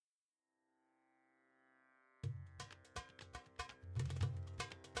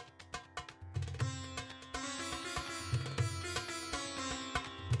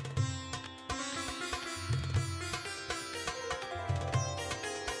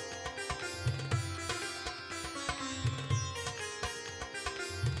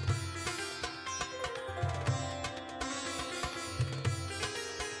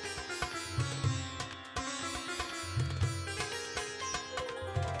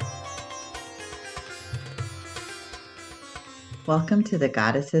Welcome to the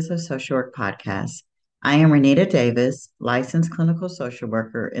Goddesses of Social Work podcast. I am Renita Davis, licensed clinical social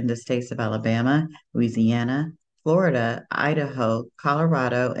worker in the states of Alabama, Louisiana, Florida, Idaho,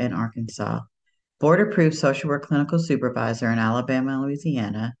 Colorado, and Arkansas, board-approved social work clinical supervisor in Alabama and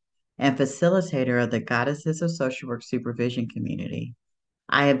Louisiana, and facilitator of the Goddesses of Social Work Supervision community.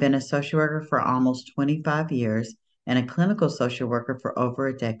 I have been a social worker for almost 25 years and a clinical social worker for over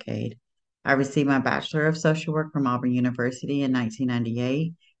a decade. I received my Bachelor of Social Work from Auburn University in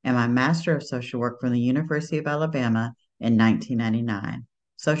 1998 and my Master of Social Work from the University of Alabama in 1999.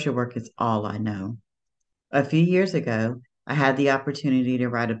 Social work is all I know. A few years ago, I had the opportunity to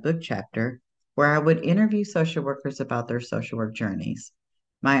write a book chapter where I would interview social workers about their social work journeys.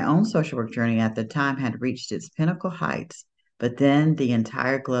 My own social work journey at the time had reached its pinnacle heights, but then the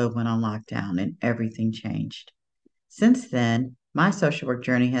entire globe went on lockdown and everything changed. Since then, my social work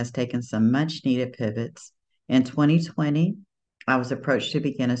journey has taken some much needed pivots. In 2020, I was approached to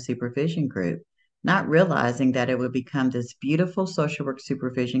begin a supervision group, not realizing that it would become this beautiful social work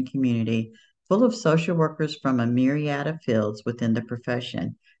supervision community full of social workers from a myriad of fields within the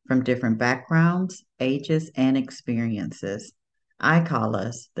profession, from different backgrounds, ages, and experiences. I call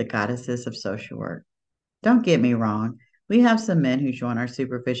us the Goddesses of Social Work. Don't get me wrong, we have some men who join our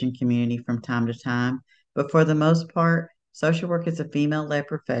supervision community from time to time, but for the most part, social work is a female led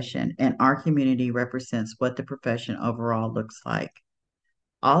profession, and our community represents what the profession overall looks like.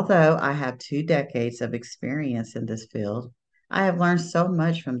 Although I have 2 decades of experience in this field, I have learned so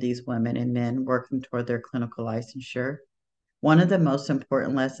much from these women and men working toward their clinical licensure. One of the most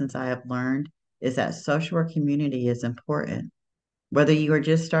important lessons I have learned is that social work community is important. Whether you are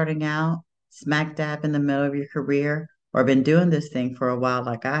just starting out, smack dab in the middle of your career, or been doing this thing for a while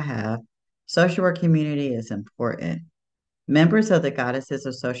like I have, social work community is important. Members of the Goddesses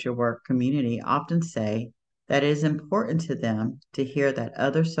of Social Work community often say that it is important to them to hear that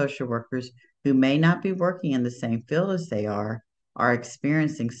other social workers who may not be working in the same field as they are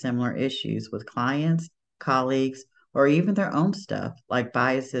experiencing similar issues with clients, colleagues, or even their own stuff like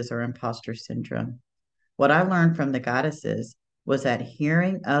biases or imposter syndrome. What I learned from the Goddesses was that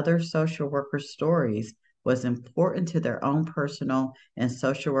hearing other social workers' stories was important to their own personal and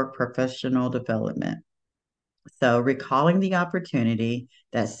social work professional development. So, recalling the opportunity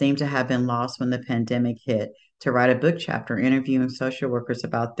that seemed to have been lost when the pandemic hit to write a book chapter interviewing social workers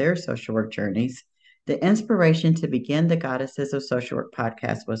about their social work journeys, the inspiration to begin the Goddesses of Social Work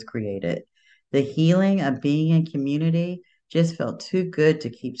podcast was created. The healing of being in community just felt too good to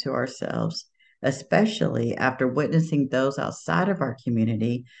keep to ourselves, especially after witnessing those outside of our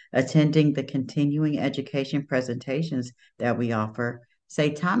community attending the continuing education presentations that we offer say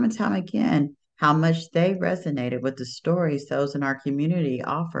time and time again how much they resonated with the stories those in our community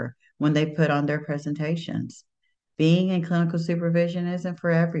offer when they put on their presentations. Being in clinical supervision isn't for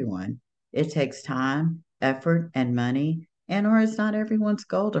everyone. It takes time, effort, and money, and or it's not everyone's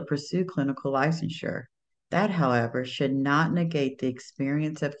goal to pursue clinical licensure. That, however, should not negate the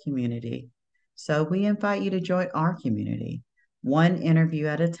experience of community. So we invite you to join our community, one interview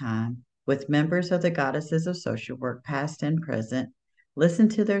at a time, with members of the Goddesses of Social Work, past and present. Listen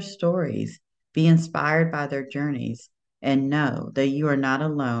to their stories, be inspired by their journeys, and know that you are not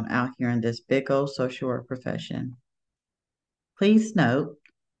alone out here in this big old social work profession. Please note,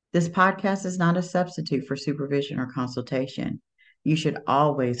 this podcast is not a substitute for supervision or consultation. You should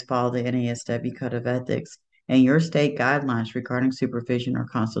always follow the NASW Code of Ethics and your state guidelines regarding supervision or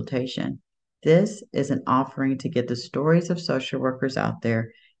consultation. This is an offering to get the stories of social workers out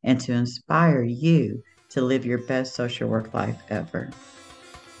there and to inspire you to live your best social work life ever.